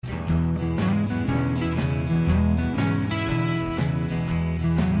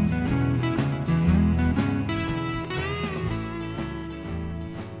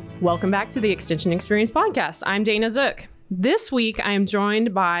Welcome back to the Extension Experience Podcast. I'm Dana Zook. This week, I am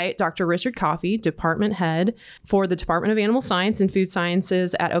joined by Dr. Richard Coffey, Department Head for the Department of Animal Science and Food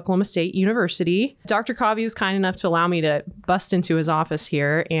Sciences at Oklahoma State University. Dr. Coffey was kind enough to allow me to bust into his office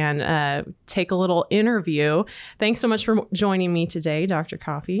here and take a little interview. Thanks so much for joining me today, Dr.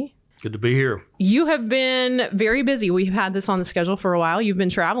 Coffey. Good to be here. You have been very busy. We've had this on the schedule for a while. You've been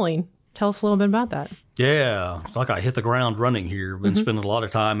traveling. Tell us a little bit about that. Yeah, it's like I hit the ground running here. Been spending a lot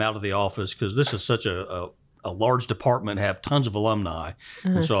of time out of the office because this is such a large department, have tons of alumni.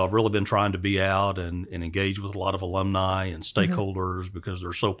 And so I've really been trying to be out and engage with a lot of alumni and stakeholders because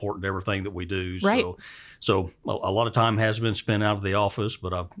they're so important to everything that we do. Right. So a lot of time has been spent out of the office,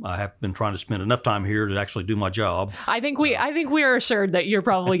 but I have been trying to spend enough time here to actually do my job. I think we are assured that you're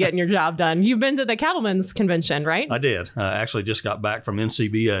probably getting your job done. You've been to the Cattlemen's Convention, right? I did. I actually just got back from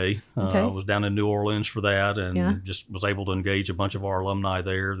NCBA. I was down in New Orleans for that and just was able to engage a bunch of our alumni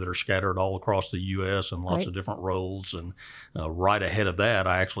there that are scattered all across the U.S. in lots of different roles. And right ahead of that,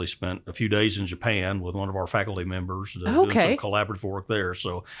 I actually spent a few days in Japan with one of our faculty members doing some collaborative work there.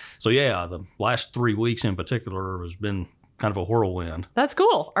 So yeah, the last 3 weeks in particular has been kind of a whirlwind. That's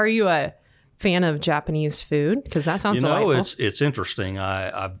cool. Are you a fan of Japanese food? Because that sounds delightful. It's interesting.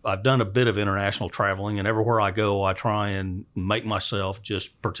 I've done a bit of international traveling, and everywhere I go, I try and make myself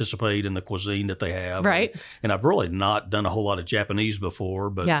just participate in the cuisine that they have. Right. And I've really not done a whole lot of Japanese before,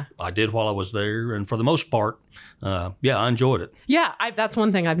 but I did while I was there. And for the most part, I enjoyed it. Yeah, that's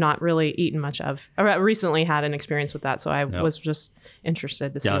one thing I've not really eaten much of. I recently had an experience with that, so I was just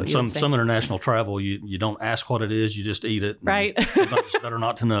interested to see what you would say. Some international travel, you don't ask what it is, you just eat it. Right. It's better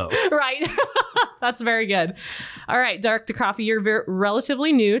not to know. Right. That's very good. All right, Dr. Coffey, you're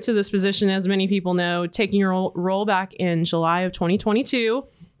relatively new to this position, as many people know, taking your role back in July of 2022.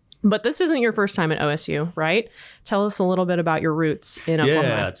 But this isn't your first time at OSU, right? Tell us a little bit about your roots in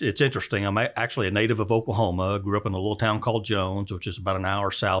Oklahoma. Yeah, it's interesting. I'm actually a native of Oklahoma. Grew up in a little town called Jones, which is about an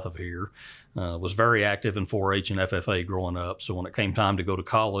hour south of here. Was very active in 4-H and FFA growing up. So when it came time to go to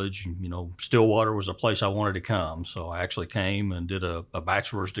college, Stillwater was a place I wanted to come. So I actually came and did a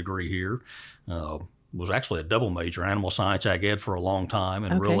bachelor's degree here. Was actually a double major, animal science, ag ed for a long time,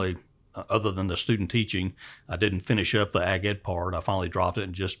 and really, other than the student teaching, I didn't finish up the ag ed part. I finally dropped it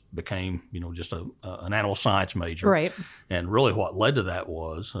and just became, just an animal science major. Right. And really what led to that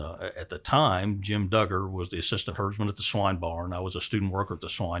was, at the time, Jim Duggar was the assistant herdsman at the swine barn. I was a student worker at the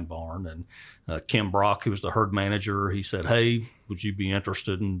swine barn. And Kim Brock, who was the herd manager, he said, "Hey, would you be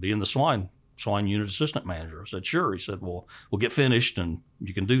interested in being the swine unit assistant manager?" I said, "Sure." He said, "Well, we'll get finished and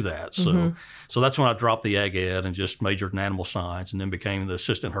you can do that." So that's when I dropped the ag ed and just majored in animal science and then became the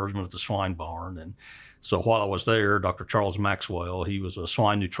assistant herdsman at the swine barn. And so while I was there, Dr. Charles Maxwell, he was a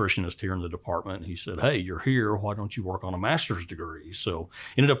swine nutritionist here in the department. He said, "Hey, you're here. Why don't you work on a master's degree?" So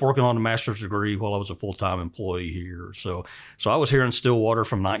ended up working on a master's degree while I was a full-time employee here. So I was here in Stillwater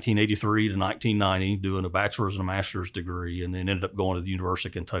from 1983 to 1990 doing a bachelor's and a master's degrry, and then ended up going to the University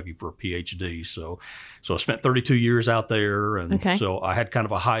of Kentucky for a PhD. So I spent 32 years out there, and so I had kind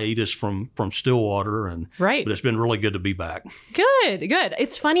of a hiatus from Stillwater, but it's been really good to be back. Good.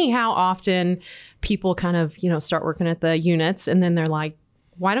 It's funny how often people kind of, start working at the units and then they're like,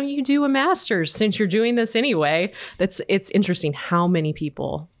 "Why don't you do a master's since you're doing this anyway?" It's interesting how many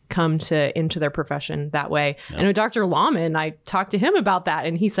people come into their profession that way. Yep. I know Dr. Lawman, I talked to him about that,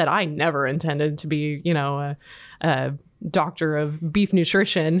 and he said, "I never intended to be, a doctor of beef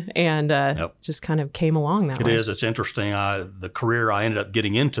nutrition," and just kind of came along that way. It is. It's interesting. The career I ended up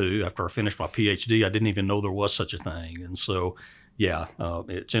getting into after I finished my PhD, I didn't even know there was such a thing. And so,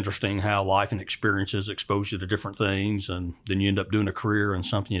 it's interesting how life and experiences expose you to different things, and then you end up doing a career in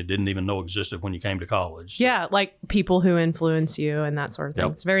something you didn't even know existed when you came to college. So. Yeah, like people who influence you and that sort of thing.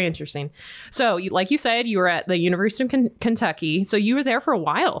 Yep. It's very interesting. So, like you said, you were at the University of Kentucky, so you were there for a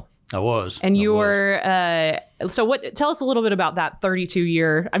while. I was. And you were, tell us a little bit about that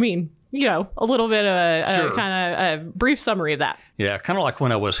 32-year, a little bit of a kind of a brief summary of that. Yeah, kind of like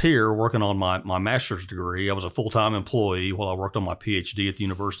when I was here working on my master's degree. I was a full-time employee while I worked on my PhD at the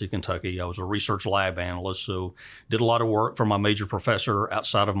University of Kentucky. I was a research lab analyst, so did a lot of work for my major professor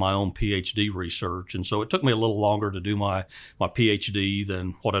outside of my own PhD research. And so it took me a little longer to do my PhD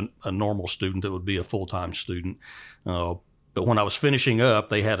than what a normal student that would be a full-time student. But when I was finishing up,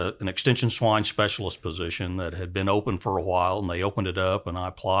 they had an extension swine specialist position that had been open for a while, and they opened it up, and I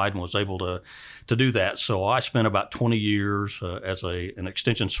applied and was able to do that. So I spent about 20 years as an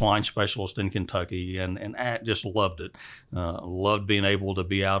extension swine specialist in Kentucky, and I just loved it. Loved being able to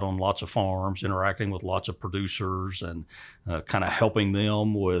be out on lots of farms, interacting with lots of producers, and kind of helping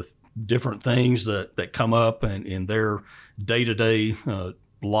them with different things that come up in their day-to-day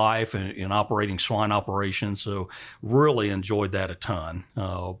life in operating swine operations. So really enjoyed that a ton.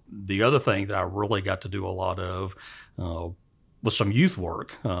 The other thing that I really got to do a lot of was some youth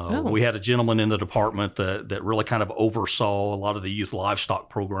work. We had a gentleman in the department that really kind of oversaw a lot of the youth livestock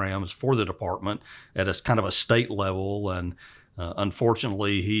programs for the department at a kind of a state level. And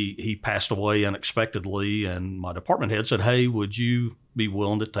unfortunately, he passed away unexpectedly. And my department head said, "Hey, would you be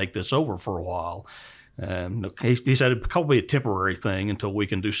willing to take this over for a while?" And he said it'd probably be a temporary thing until we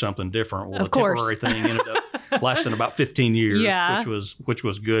can do something different. Well, of course. Temporary thing ended up lasting about 15 years, Yeah. which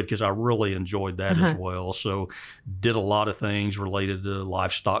was good because I really enjoyed that as well. So did a lot of things related to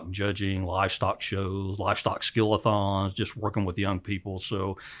livestock judging, livestock shows, livestock skill-a-thons, just working with young people.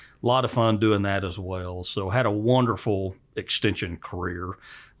 So a lot of fun doing that as well. So had a wonderful extension career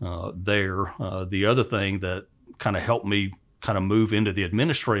there. The other thing that kind of helped me kind of move into the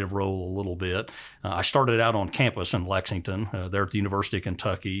administrative role a little bit. I started out on campus in Lexington, there at the University of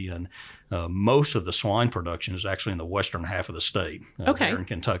Kentucky, and most of the swine production is actually in the western half of the state, there in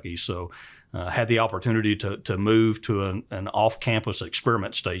Kentucky. So had the opportunity to move to an off-campus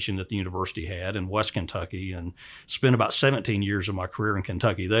experiment station that the university had in West Kentucky and spent about 17 years of my career in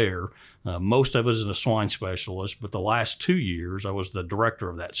Kentucky there. Most of it as a swine specialist, but the last 2 years I was the director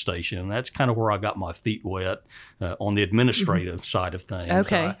of that station. And that's kind of where I got my feet wet on the administrative side of things.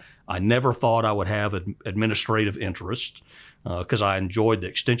 Okay. I never thought I would have administrative interest because I enjoyed the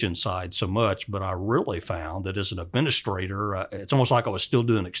extension side so much, but I really found that as an administrator, it's almost like I was still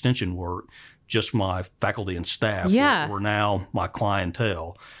doing extension work, just my faculty and staff were now my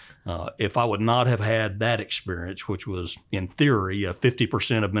clientele. If I would not have had that experience, which was in theory a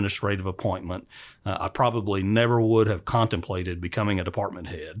 50% administrative appointment, I probably never would have contemplated becoming a department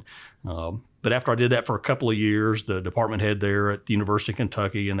head. But after I did that for a couple of years, the department head there at the University of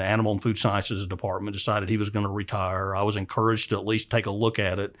Kentucky in the Animal and Food Sciences Department decided he was going to retire. I was encouraged to at least take a look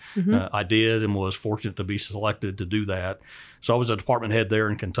at it. I did and was fortunate to be selected to do that. So I was a department head there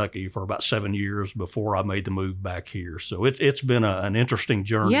in Kentucky for about 7 years before I made the move back here. So it's been an interesting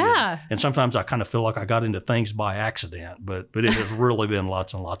journey. Yeah. And sometimes I kind of feel like I got into things by accident, but it has really been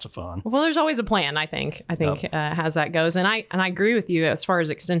lots and lots of fun. Well, there's always a plan, I think, as that goes. And I agree with you as far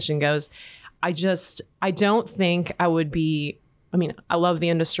as extension goes. I don't think I would be, I love the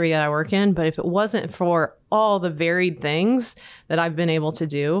industry that I work in, but if it wasn't for all the varied things that I've been able to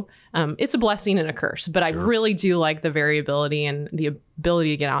do, it's a blessing and a curse. But sure. I really do like the variability and the ability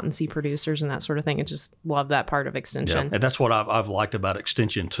to get out and see producers and that sort of thing. I just love that part of extension. Yeah. And that's what I've liked about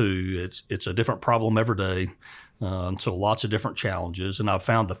extension too. It's a different problem every day. So lots of different challenges. And I've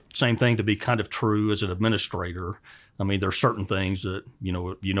found the same thing to be kind of true as an administrator. There's certain things that,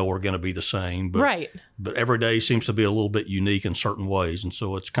 are going to be the same. But, right. But every day seems to be a little bit unique in certain ways. And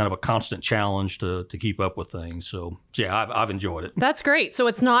so it's kind of a constant challenge to keep up with things. So yeah, I've enjoyed it. That's great. So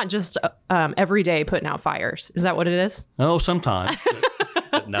it's not just every day putting out fires. Is that what it is? Oh, sometimes.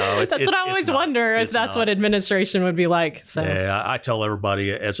 But no, that's what I always wonder if that's what administration would be like. So yeah, I tell everybody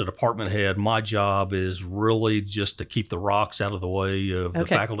as a department head, my job is really just to keep the rocks out of the way of the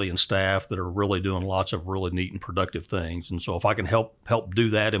faculty and staff that are really doing lots of really neat and productive things. And so if I can help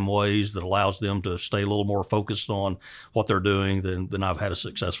do that in ways that allows them to stay a little more focused on what they're doing, then I've had a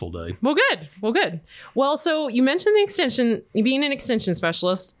successful day. Well, good. Well, so you mentioned the extension, being an extension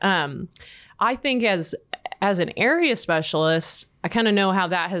specialist. I think as an area specialist, I kind of know how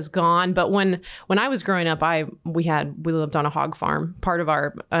that has gone. But when I was growing up, we lived on a hog farm. Part of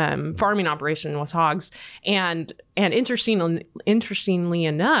our farming operation was hogs. And interestingly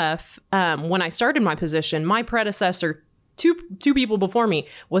enough, when I started my position, my predecessor, two people before me,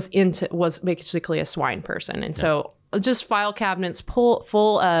 was basically a swine person. And so just file cabinets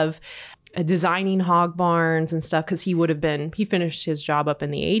full of designing hog barns and stuff, because he finished his job up in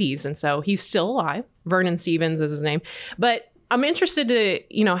the 80s. And so he's still alive. Vernon Stevens is his name. But I'm interested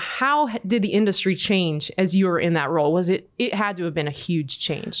to, how did the industry change as you were in that role? It had to have been a huge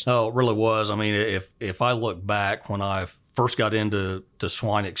change. Oh, it really was. If I look back when I first got into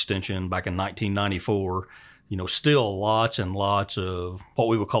swine extension back in 1994, still lots and lots of what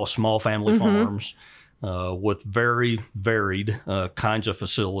we would call small family farms. With very varied kinds of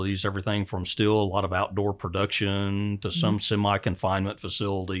facilities, everything from still a lot of outdoor production to some semi-confinement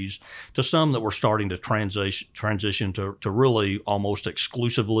facilities to some that were starting to transition to really almost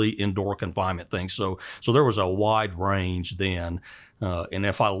exclusively indoor confinement things. So there was a wide range then. And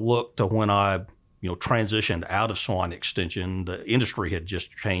if I look to when I transitioned out of swine extension, the industry had just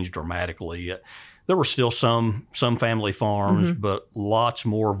changed dramatically. There were still some family farms, but lots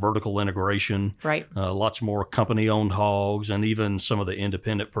more vertical integration, Right. lots more company-owned hogs, and even some of the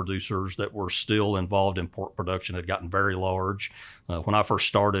independent producers that were still involved in pork production had gotten very large. When I first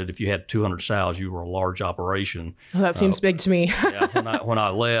started, if you had 200 sows, you were a large operation. Oh, that seems big to me. When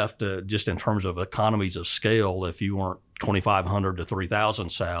I left, just in terms of economies of scale, if you weren't 2,500 to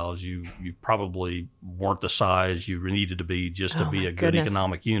 3,000 sows, you probably weren't the size you needed to be just to be a good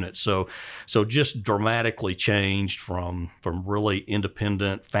economic unit. So just dramatically changed from really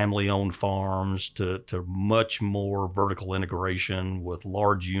independent family-owned farms to much more vertical integration with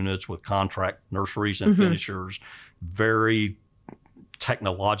large units, with contract nurseries and finishers, very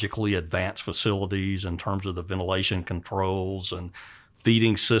technologically advanced facilities in terms of the ventilation controls and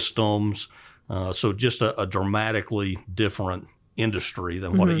feeding systems. So just a dramatically different industry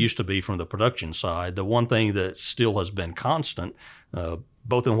than what it used to be from the production side. The one thing that still has been constant,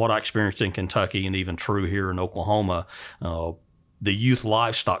 both in what I experienced in Kentucky and even true here in Oklahoma, the youth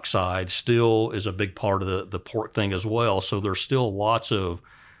livestock side still is a big part of the pork thing as well. So there's still lots of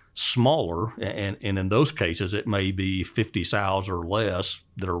smaller, and in those cases, it may be 50 sows or less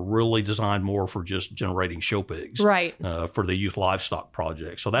that are really designed more for just generating show pigs, Right. For the youth livestock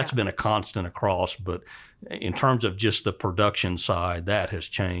project. So that's been a constant across, but in terms of just the production side, that has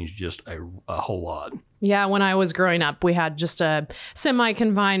changed just a whole lot. Yeah, when I was growing up, we had just a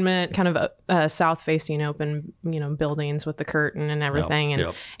semi-confinement, kind of a south-facing open, buildings with the curtain and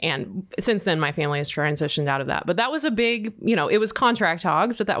everything. And since then, my family has transitioned out of that. But that was a big, it was contract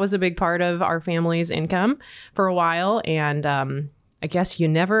hogs, but that was a big part of our family's income for a while. And I guess you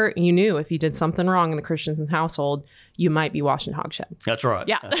knew if you did something wrong in the Christensen household, you might be washing hog shed. That's right.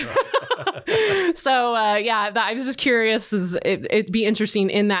 Yeah. That's right. So, I was just curious. It'd be interesting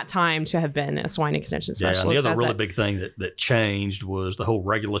in that time to have been a swine extension specialist. Yeah, and the other really big thing that changed was the whole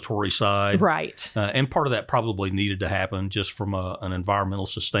regulatory side. Right. And part of that probably needed to happen just from an environmental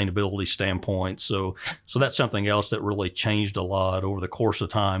sustainability standpoint. So that's something else that really changed a lot over the course of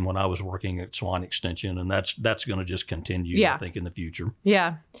time when I was working at Swine Extension. And that's going to just continue, I think, in the future.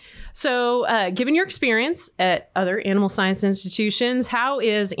 Yeah. So given your experience at other animal science institutions, how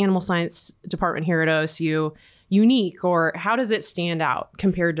is animal science department here at OSU unique, or how does it stand out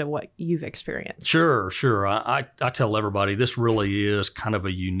compared to what you've experienced? Sure. I tell everybody this really is kind of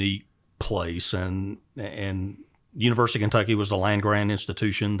a unique place, and University of Kentucky was the land grant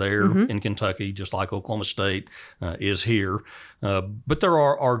institution there in Kentucky, just like Oklahoma State is here. But there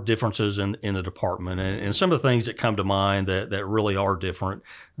are differences in the department, and some of the things that come to mind that really are different.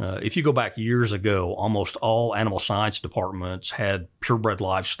 If you go back years ago, almost all animal science departments had purebred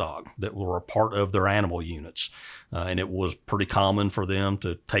livestock that were a part of their animal units. And it was pretty common for them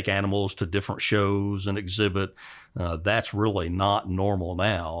to take animals to different shows and exhibit. That's really not normal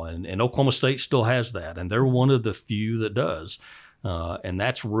now. And Oklahoma State still has that. And they're one of the few that does. And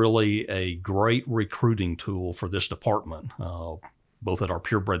that's really a great recruiting tool for this department. Both at our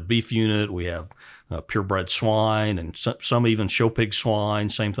purebred beef unit, we have purebred swine and some even show pig swine.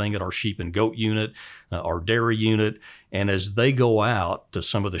 Same thing at our sheep and goat unit, our dairy unit. And as they go out to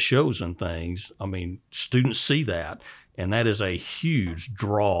some of the shows and things, students see that. And that is a huge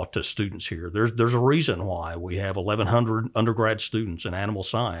draw to students here. There's a reason why we have 1,100 undergrad students in animal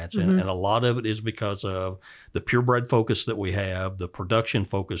science, and a lot of it is because of the purebred focus that we have, the production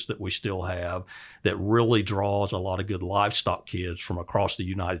focus that we still have, that really draws a lot of good livestock kids from across the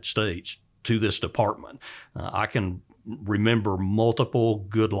United States to this department. I can remember multiple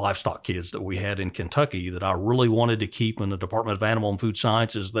good livestock kids that we had in Kentucky that I really wanted to keep in the Department of Animal and Food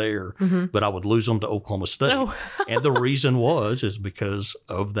Sciences there, but I would lose them to Oklahoma State. Oh. And the reason is because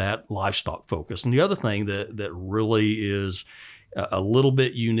of that livestock focus. And the other thing that really is a little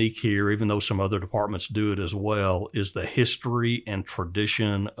bit unique here, even though some other departments do it as well, is the history and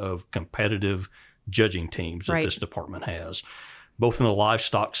tradition of competitive judging teams that this department has. Both on the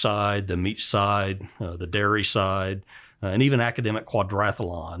livestock side, the meat side, the dairy side, and even academic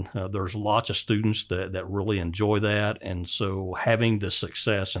quadrathlon. There's lots of students that really enjoy that. And so having the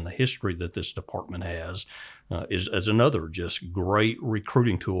success and the history that this department has is another just great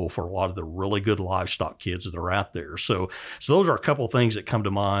recruiting tool for a lot of the really good livestock kids that are out there. So those are a couple of things that come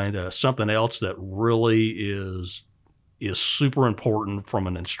to mind. Something else that really is super important from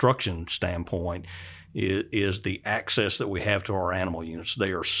an instruction standpoint is the access that we have to our animal units.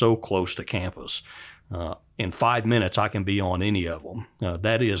 They are so close to campus. in 5 minutes, I can be on any of them.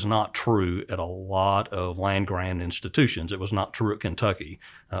 That is not true at a lot of land grant institutions. It was not true at Kentucky.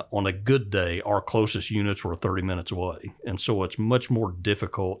 On a good day, our closest units were 30 minutes away. And so it's much more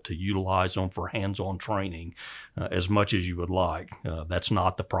difficult to utilize them for hands-on training as much as you would like. That's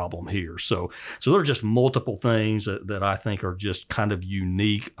not the problem here. So there are just multiple things that I think are just kind of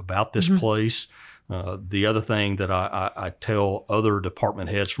unique about this place. The other thing that I tell other department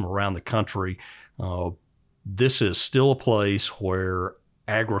heads from around the country, this is still a place where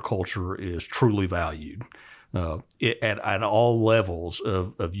agriculture is truly valued at all levels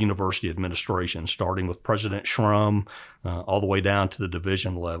of university administration, starting with President Shrum all the way down to the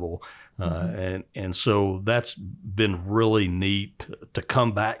division level. And so that's been really neat to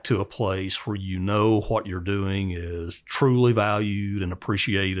come back to a place where you know what you're doing is truly valued and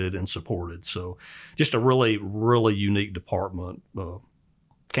appreciated and supported. So just a really, really unique department.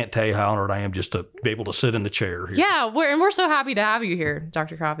 Can't tell you how honored I am just to be able to sit in the chair here. Yeah, we're so happy to have you here,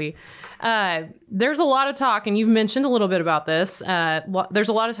 Dr. Coffey. There's a lot of talk, and you've mentioned a little bit about this. There's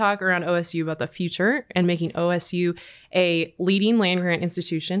a lot of talk around OSU about the future and making OSU a leading land grant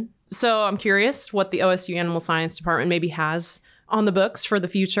institution. So I'm curious what the OSU Animal Science Department maybe has on the books for the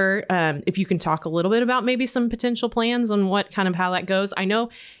future. If you can talk a little bit about maybe some potential plans on how that goes. I know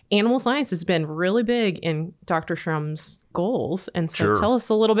animal science has been really big in Dr. Shrum's goals. And so Tell us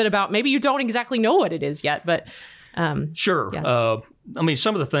a little bit about, maybe you don't exactly know what it is yet, but. Sure. Yeah. I mean,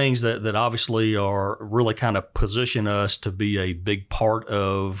 some of the things that obviously are really kind of position us to be a big part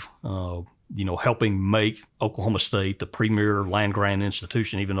of, helping make Oklahoma State the premier land grant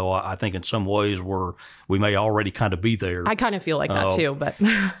institution, even though I think in some ways we may already kind of be there. I kind of feel like that too, but.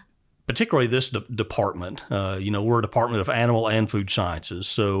 Particularly this department, we're a department of animal and food sciences.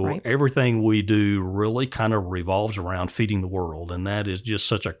 So everything we do really kind of revolves around feeding the world. And that is just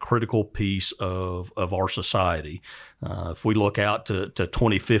such a critical piece of our society. If we look out to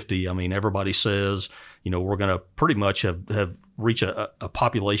 2050, I mean, everybody says, we're going to pretty much have reached a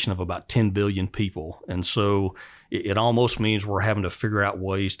population of about 10 billion people. And so it almost means we're having to figure out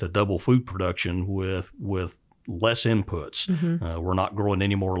ways to double food production with less inputs. We're not growing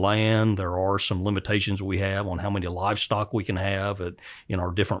any more land. There are some limitations we have on how many livestock we can have in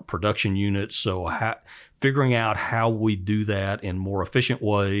our different production units. So figuring out how we do that in more efficient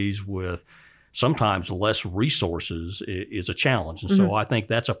ways with sometimes less resources is a challenge. And so I think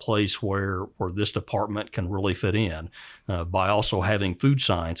that's a place where this department can really fit in by also having food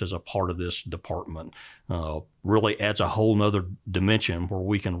science as a part of this department. Really adds a whole nother dimension where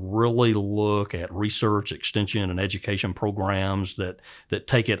we can really look at research, extension, and education programs that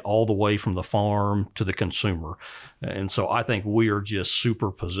take it all the way from the farm to the consumer. And so I think we are just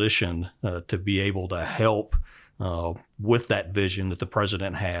super positioned to be able to help with that vision that the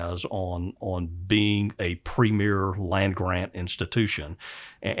president has on being a premier land grant institution.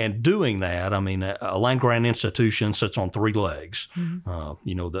 And doing that, I mean, a land grant institution sits on three legs.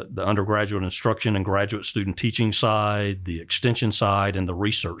 The undergraduate instruction and graduate student teaching side, the extension side, and the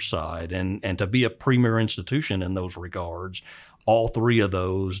research side. And to be a premier institution in those regards, all three of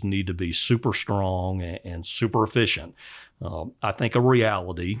those need to be super strong and super efficient. I think a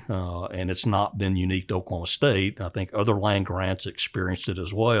reality, and it's not been unique to Oklahoma State. I think other land grants experienced it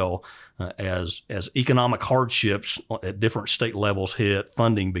as well. As economic hardships at different state levels hit,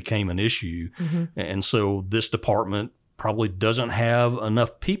 funding became an issue. And so this department probably doesn't have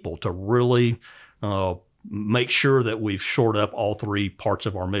enough people to really make sure that we've shored up all three parts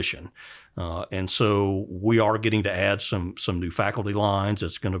of our mission. And so we are getting to add some new faculty lines.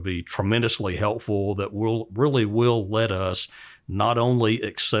 It's going to be tremendously helpful that will let us not only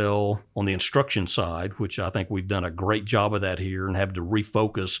excel on the instruction side, which I think we've done a great job of that here and have to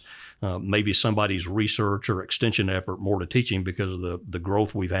refocus maybe somebody's research or extension effort more to teaching because of the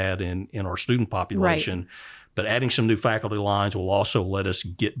growth we've had in our student population. Right. But adding some new faculty lines will also let us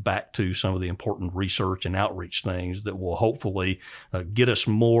get back to some of the important research and outreach things that will hopefully get us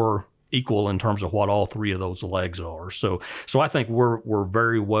more equal in terms of what all three of those legs are. So I think we're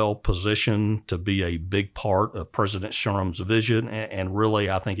very well positioned to be a big part of President Shrum's vision. And really,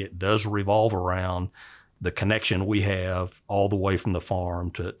 I think it does revolve around the connection we have all the way from the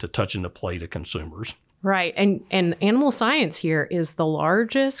farm to touching the plate of consumers. Right. And animal science here is the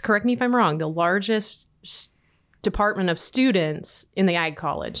largest, correct me if I'm wrong, the largest department of students in the ag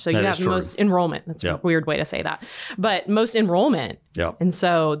college. So you That have is the true. most enrollment. That's a Yep. weird way to say that. But most enrollment. Yeah. And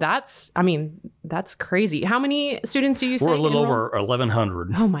so that's crazy. How many students do you say? We're a little enroll? over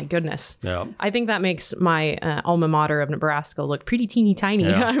 1,100. Oh my goodness. Yeah. I think that makes my alma mater of Nebraska look pretty teeny tiny.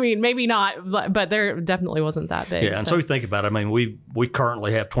 Yeah. I mean, maybe not, but there definitely wasn't that big. Yeah, and so you think about it. I mean, we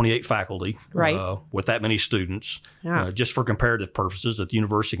currently have 28 faculty, Right. with that many students. Yeah. Just for comparative purposes, at the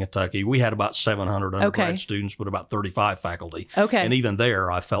University of Kentucky, we had about 700 undergrad students, but about 35 faculty. Okay. And even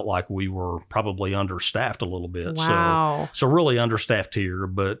there, I felt like we were probably understaffed a little bit. Wow. So really understaffed here.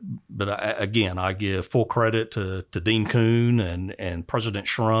 But again, I give full credit to Dean Kuhn and President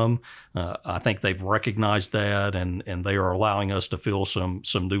Shrum. I think they've recognized that, and they are allowing us to fill some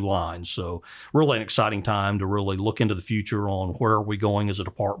new lines. So really an exciting time to really look into the future on where are we going as a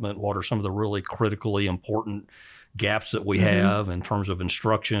department, what are some of the really critically important gaps that we have in terms of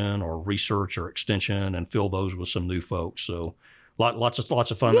instruction or research or extension, and fill those with some new folks. So lots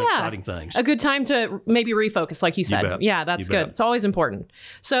of fun and exciting things. A good time to maybe refocus, like you said. bet. Yeah, that's You good. bet. It's always important.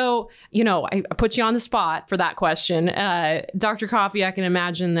 So, I put you on the spot for that question. Dr. Coffey, I can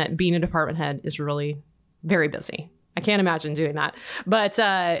imagine that being a department head is really very busy. I can't imagine doing that. But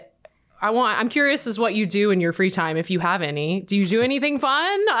I'm curious as what you do in your free time, if you have any. Do you do anything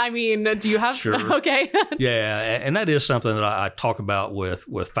fun? I mean, do you have? Sure. Okay. Yeah, and that is something that I talk about with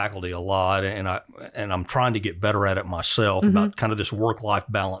faculty a lot, and I'm trying to get better at it myself about kind of this work-life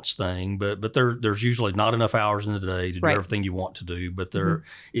balance thing. But there's usually not enough hours in the day to do Right. everything you want to do. But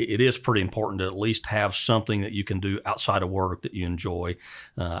it is pretty important to at least have something that you can do outside of work that you enjoy.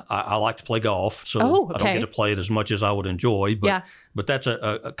 I like to play golf, so I don't okay. get to play it as much as I would enjoy. But Yeah. But that's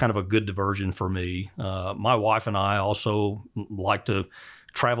a kind of a good diversion for me. My wife and I also like to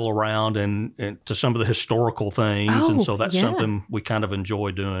travel around and to some of the historical things, and so that's something we kind of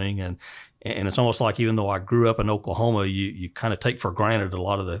enjoy doing. And it's almost like, even though I grew up in Oklahoma, you kind of take for granted a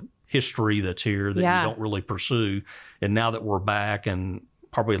lot of the history that's here that you don't really pursue. And now that we're back and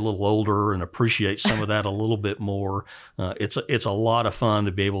probably a little older and appreciate some of that a little bit more, it's a lot of fun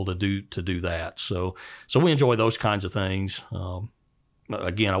to be able to do that. So we enjoy those kinds of things.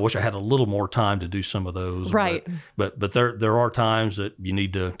 Again, I wish I had a little more time to do some of those. Right. But there are times that you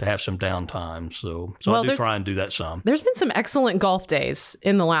need to have some downtime. So I do try and do that some. There's been some excellent golf days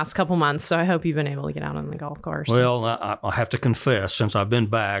in the last couple months, so I hope you've been able to get out on the golf course. Well, I have to confess, since I've been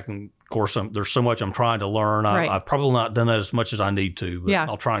back, and of course, there's so much I'm trying to learn. Right. I've probably not done that as much as I need to, but Yeah.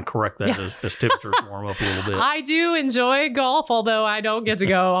 I'll try and correct that as temperatures warm up a little bit. I do enjoy golf, although I don't get to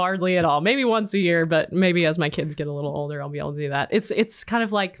go hardly at all. Maybe once a year, but maybe as my kids get a little older, I'll be able to do that. It's kind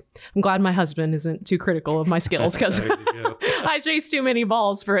of like, I'm glad my husband isn't too critical of my skills, because There you go. I chase too many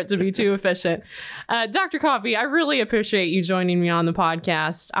balls for it to be too efficient. Dr. Coffey, I really appreciate you joining me on the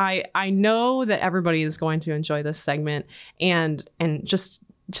podcast. I know that everybody is going to enjoy this segment, and just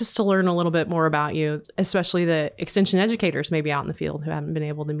to learn a little bit more about you, especially the extension educators maybe out in the field who haven't been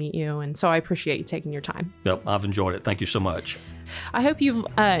able to meet you. And so I appreciate you taking your time. Yep, I've enjoyed it. Thank you so much. I hope you've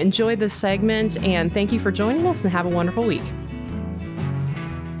enjoyed this segment, and thank you for joining us, and have a wonderful week.